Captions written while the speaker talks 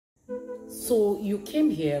So you came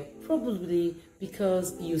here probably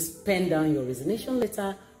because you penned down your resignation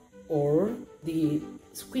letter, or the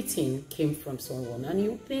quitting came from someone and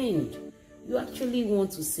you pained. You actually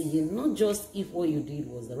want to see not just if what you did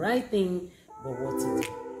was the right thing, but what to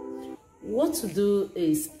do. What to do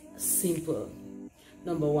is simple.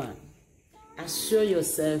 Number one, assure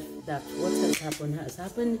yourself that what has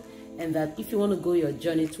happened, and that if you want to go your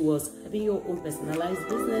journey towards having your own personalized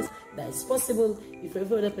business, that is possible. If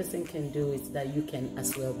every other person can do it, that you can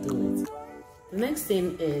as well do it. The next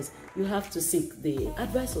thing is you have to seek the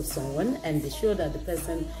advice of someone and be sure that the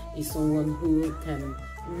person is someone who can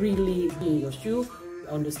really be in your shoe,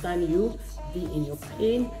 understand you, be in your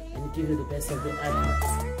pain, and give you the best of the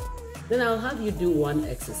advice. Then I'll have you do one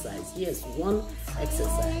exercise. Yes, one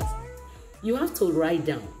exercise. You have to write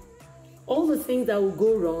down all the things that will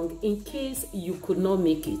go wrong in case you could not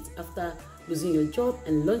make it after losing your job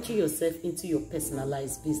and launching yourself into your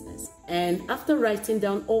personalized business. And after writing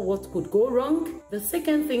down all what could go wrong, the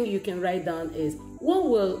second thing you can write down is what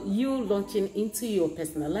will you launching into your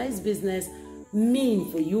personalized business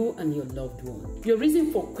mean for you and your loved one? Your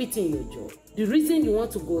reason for quitting your job, the reason you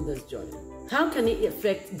want to go this journey. How can it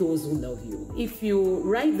affect those who love you? If you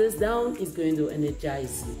write this down, it's going to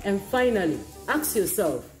energize you. And finally, ask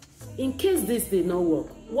yourself, in case this did not work,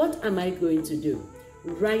 what am I going to do?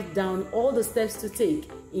 Write down all the steps to take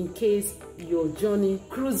in case your journey,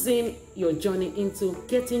 cruising your journey into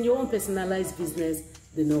getting your own personalized business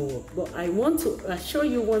did not work. But I want to assure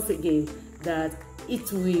you once again that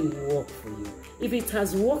it will work for you. If it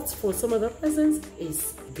has worked for some other persons,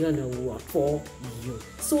 it's gonna work for you.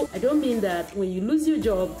 So I don't mean that when you lose your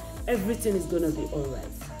job, everything is gonna be all right.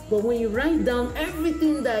 But when you write down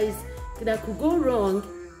everything that could go wrong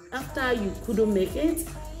after you couldn't make it,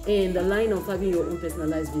 in the line of having your own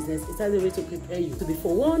personalized business, it has a way to prepare you. To be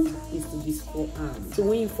forewarned is to be forearmed. So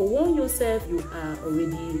when you forewarn yourself, you are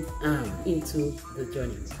already armed into the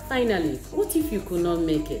journey. Finally, what if you could not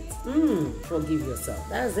make it? Forgive yourself.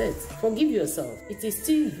 That's it. Forgive yourself. It is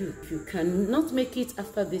still you. If you cannot make it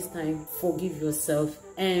after this time, forgive yourself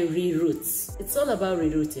and reroute. It's all about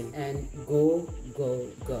rerouting and go.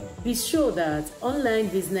 Be sure that online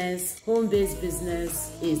business, home-based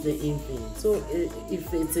business is the in thing. So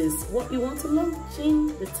if it is what you want to launch in,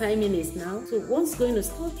 the timing is now. So what's going to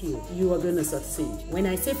stop you? You are going to succeed. When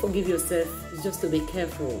I say forgive yourself, it's just to be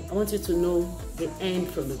careful. I want you to know the end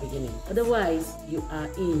from the beginning. Otherwise, you are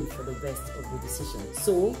in for the best of the decisions.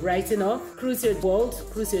 So writing off, cruise your world,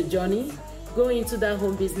 cruise your journey, go into that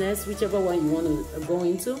home business, whichever one you want to go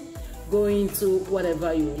into. Go into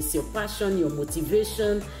whatever is your passion, your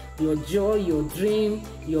motivation, your joy, your dream,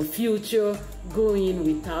 your future. Go in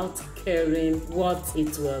without caring what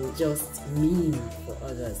it will just mean for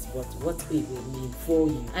others, but what it will mean for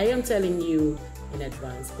you. I am telling you in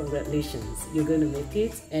advance, congratulations. You're going to make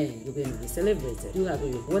it and you're going to be celebrated. You have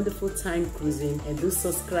a wonderful time cruising, and do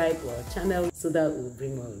subscribe to our channel so that we'll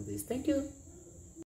bring more of this. Thank you.